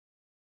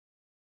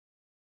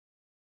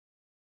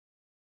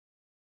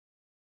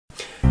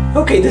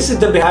Okay, this is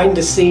the behind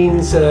the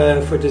scenes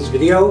for this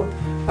video.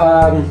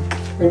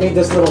 We made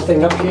this little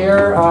thing up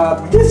here.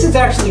 This is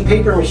actually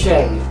paper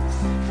mache.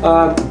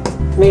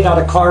 Made out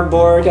of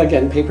cardboard,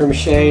 again paper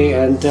mache,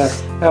 and I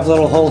have a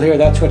little hole here,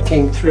 that's what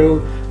came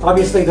through.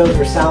 Obviously those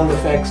were sound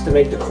effects to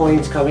make the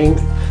coins coming.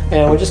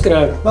 And we're just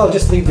gonna, well,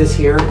 just leave this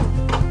here.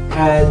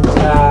 And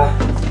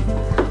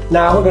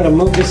now we're gonna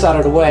move this out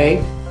of the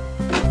way.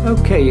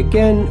 Okay,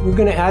 again, we're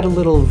gonna add a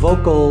little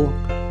vocal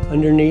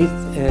underneath,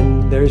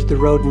 and there's the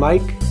Rode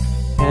mic.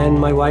 And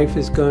my wife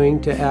is going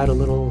to add a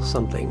little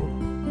something.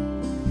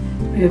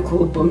 Mea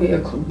culpa, mea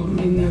culpa,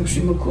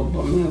 maxima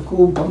culpa, mea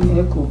culpa,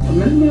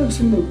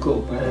 maxima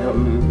culpa.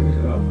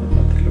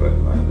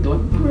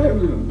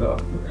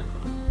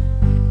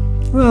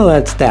 Well,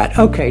 that's that.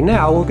 Okay,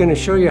 now we're going to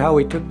show you how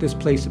we took this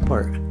place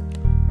apart.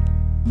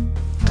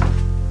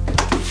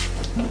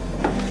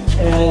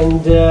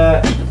 And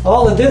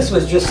all of this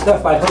was just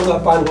stuff I hung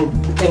up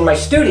in my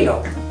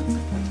studio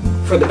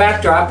for the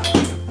backdrop.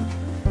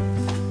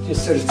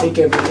 Just sort of take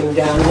everything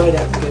down. I might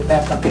have to get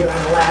back up here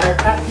on the ladder.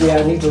 Yeah,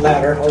 I need the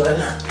ladder. Hold on.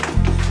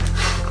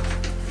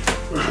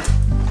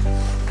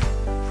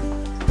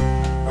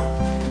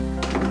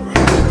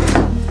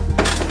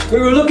 We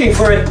were looking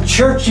for a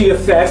churchy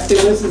effect, and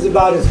this is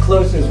about as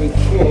close as we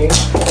came.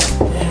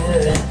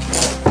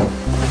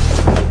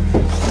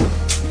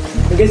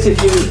 I guess if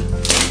you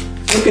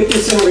look at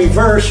this in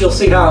reverse, you'll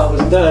see how it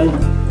was done.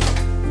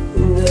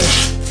 And,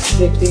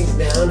 stick these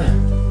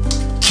down.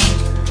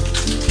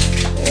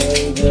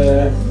 And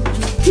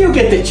you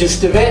get the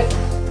gist of it.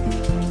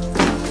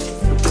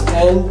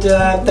 And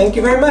thank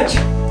you very much.